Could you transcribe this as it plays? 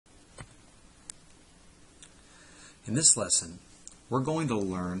In this lesson, we're going to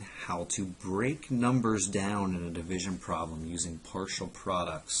learn how to break numbers down in a division problem using partial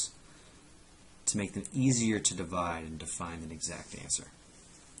products to make them easier to divide and to find an exact answer.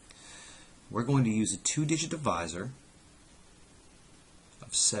 We're going to use a two-digit divisor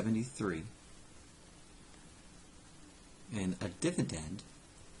of 73, and a dividend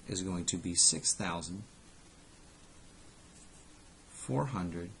is going to be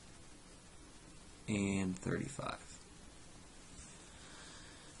 6,435.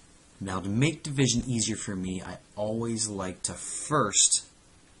 Now, to make division easier for me, I always like to first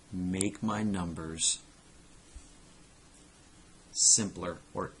make my numbers simpler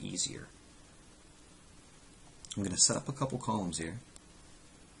or easier. I'm going to set up a couple columns here.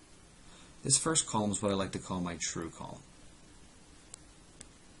 This first column is what I like to call my true column.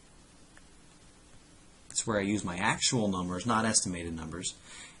 It's where I use my actual numbers, not estimated numbers,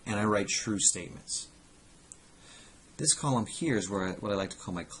 and I write true statements. This column here is where what I like to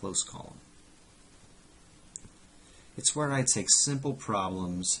call my close column. It's where I take simple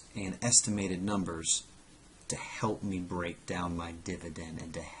problems and estimated numbers to help me break down my dividend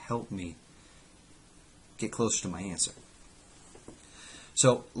and to help me get closer to my answer.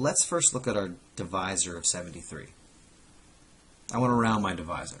 So let's first look at our divisor of 73. I want to round my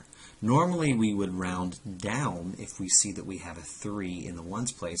divisor. Normally we would round down if we see that we have a 3 in the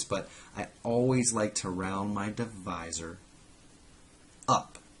ones place, but I always like to round my divisor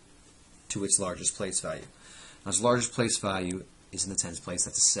up to its largest place value. Now, its largest place value is in the tens place,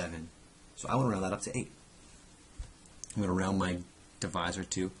 that's a 7. So I want to round that up to 8. I'm going to round my divisor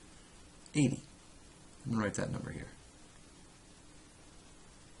to 80. I'm going to write that number here.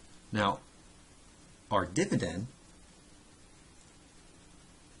 Now, our dividend,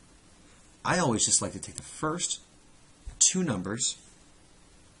 I always just like to take the first two numbers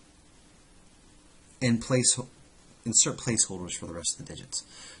and insert placeholders for the rest of the digits.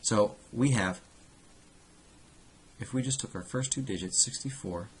 So we have, if we just took our first two digits,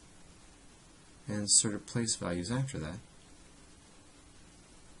 64, and inserted place values after that,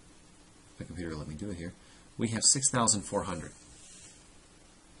 the computer will let me do it here, we have 6,400.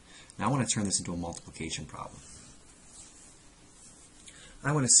 Now I want to turn this into a multiplication problem.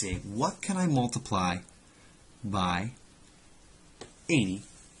 I want to say, what can I multiply by 80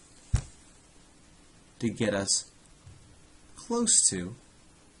 to get us close to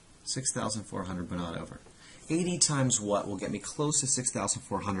 6,400 but not over? 80 times what will get me close to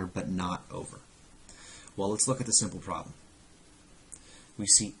 6,400 but not over? Well, let's look at the simple problem. We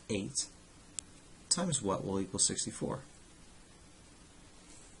see 8 times what will equal 64?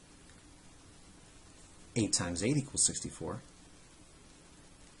 8 times 8 equals 64.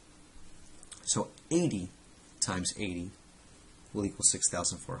 So 80 times 80 will equal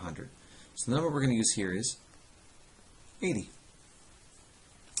 6,400. So the number we're going to use here is 80.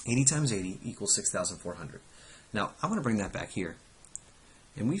 80 times 80 equals 6,400. Now, I'm going to bring that back here.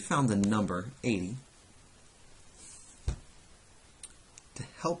 And we found the number 80 to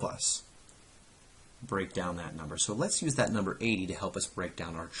help us break down that number. So let's use that number 80 to help us break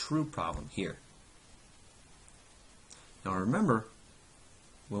down our true problem here. Now remember,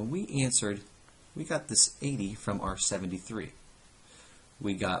 when we answered, we got this 80 from our 73.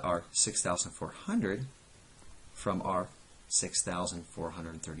 We got our 6,400 from our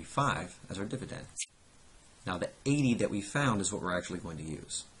 6,435 as our dividend. Now the 80 that we found is what we're actually going to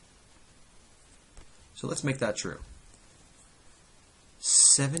use. So let's make that true.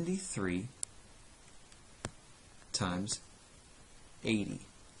 73 times 80.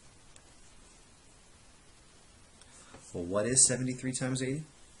 Well, what is 73 times 80?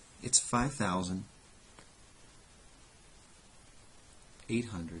 It's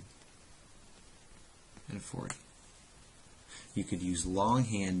 5,840. You could use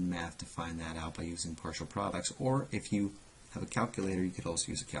longhand math to find that out by using partial products, or if you have a calculator, you could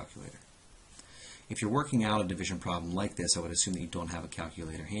also use a calculator. If you're working out a division problem like this, I would assume that you don't have a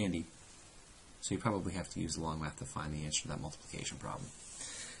calculator handy, so you probably have to use long math to find the answer to that multiplication problem.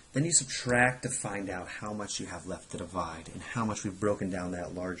 Then you subtract to find out how much you have left to divide and how much we've broken down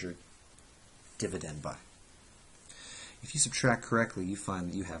that larger dividend by. If you subtract correctly, you find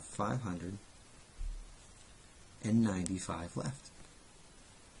that you have 595 left.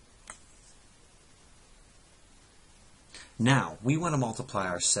 Now, we want to multiply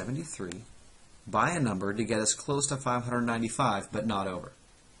our 73 by a number to get us close to 595, but not over.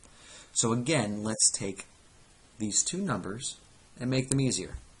 So again, let's take these two numbers and make them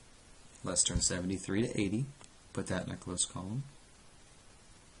easier. Let's turn 73 to 80, put that in a close column.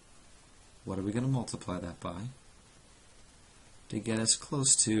 What are we going to multiply that by? to get us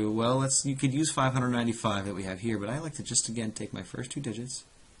close to, well, you could use 595 that we have here, but I like to just again take my first two digits,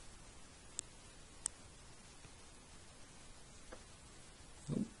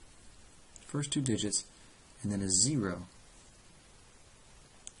 and then a 0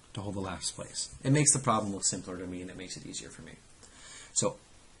 to hold the last place. It makes the problem look simpler to me, and it makes it easier for me. So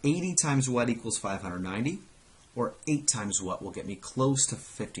 80 times what equals 590, or 8 times what will get me close to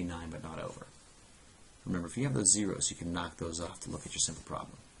 59 but not over. Remember, if you have those zeros, you can knock those off to look at your simple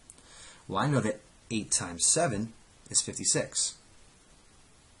problem. Well, I know that 8 times 7 is 56.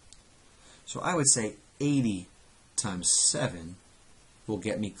 So I would say 80 times 7 will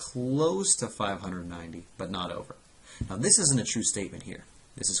get me close to 590, but not over. Now, this isn't a true statement here.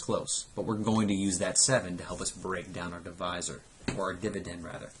 This is close, but we're going to use that 7 to help us break down our divisor, or our dividend,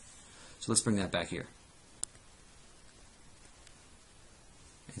 rather. So let's bring that back here.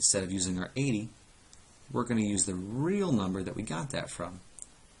 Instead of using our 80, we're going to use the real number that we got that from,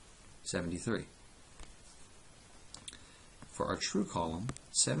 73. For our true column,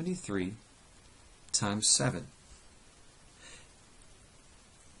 73 times 7.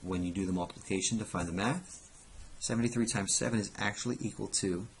 When you do the multiplication to find the math, 73 times 7 is actually equal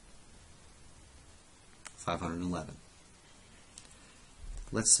to 511.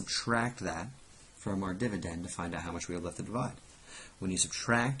 Let's subtract that from our dividend to find out how much we have left to divide. When you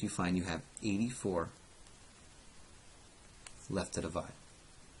subtract, you find you have 84 left to divide.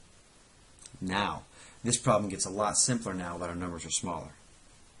 Now, this problem gets a lot simpler now that our numbers are smaller.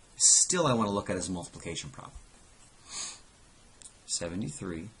 Still, I want to look at it as a multiplication problem.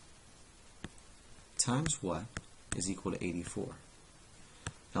 73 times what is equal to 84?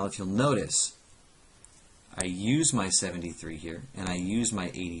 Now, if you'll notice, I use my 73 here, and I use my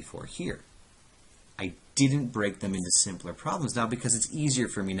 84 here. I didn't break them into simpler problems now because it's easier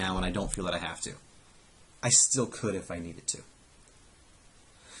for me now and I don't feel that I have to. I still could if I needed to.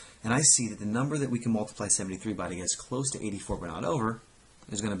 And I see that the number that we can multiply 73 by to get as close to 84 but not over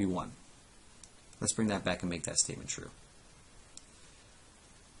is going to be 1. Let's bring that back and make that statement true.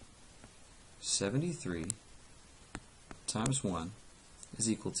 73 times 1 is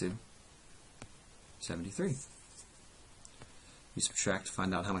equal to 73. You subtract to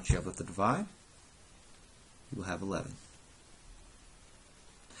find out how much you have left to divide. You will have 11.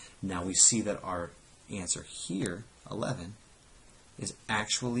 Now we see that our answer here, 11, is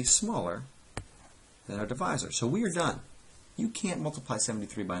actually smaller than our divisor. So we are done. You can't multiply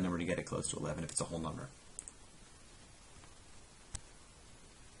 73 by a number to get it close to 11 if it's a whole number.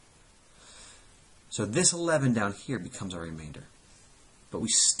 So this 11 down here becomes our remainder. But we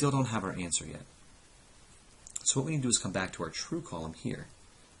still don't have our answer yet. So what we need to do is come back to our true column here.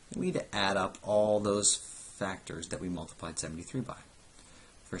 And we need to add up all those factors that we multiplied 73 by.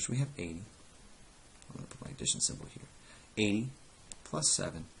 First we have 80. I'm going to put my addition symbol here. 80 plus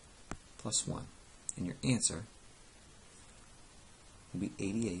 7 plus 1. And your answer will be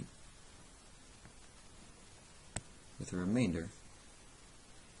 88 with a remainder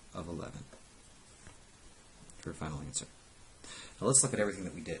of 11 for your final answer. Now let's look at everything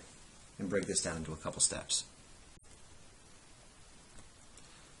that we did and break this down into a couple steps.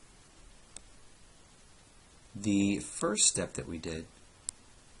 The first step that we did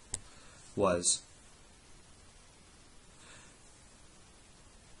was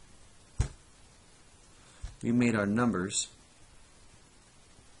we made our numbers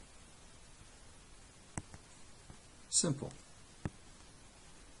simple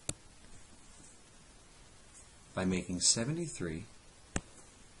by making 73,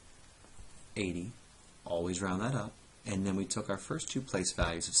 80, always round that up, and then we took our first two place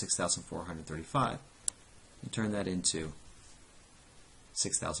values of 6,435 and turned that into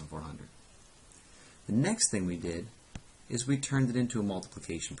 6,400. The next thing we did is we turned it into a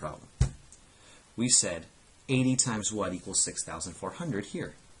multiplication problem. We said 80 times what equals 6,400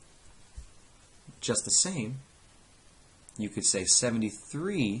 here. Just the same, you could say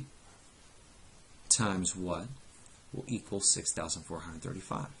 73 times what will equal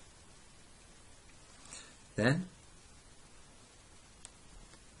 6,435. Then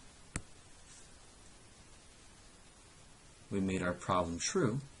we made our problem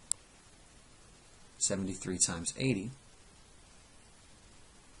true. 73 times 80.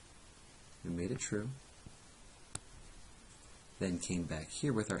 We made it true. Then came back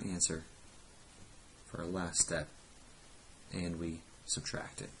here with our answer for our last step, and we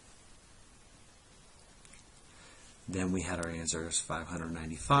subtracted. Then we had our answer as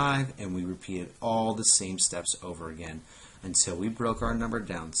 595, and we repeated all the same steps over again until we broke our number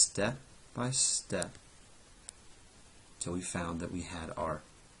down step by step till we found that we had our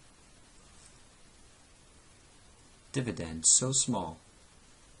dividend so small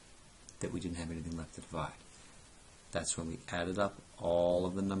that we didn't have anything left to divide. That's when we added up all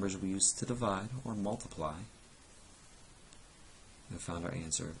of the numbers we used to divide or multiply and found our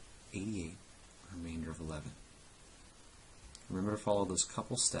answer of 88, remainder of 11. Remember to follow those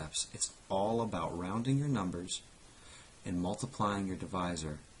couple steps. It's all about rounding your numbers and multiplying your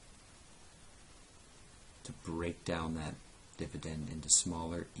divisor to break down that dividend into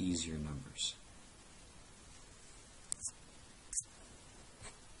smaller, easier numbers.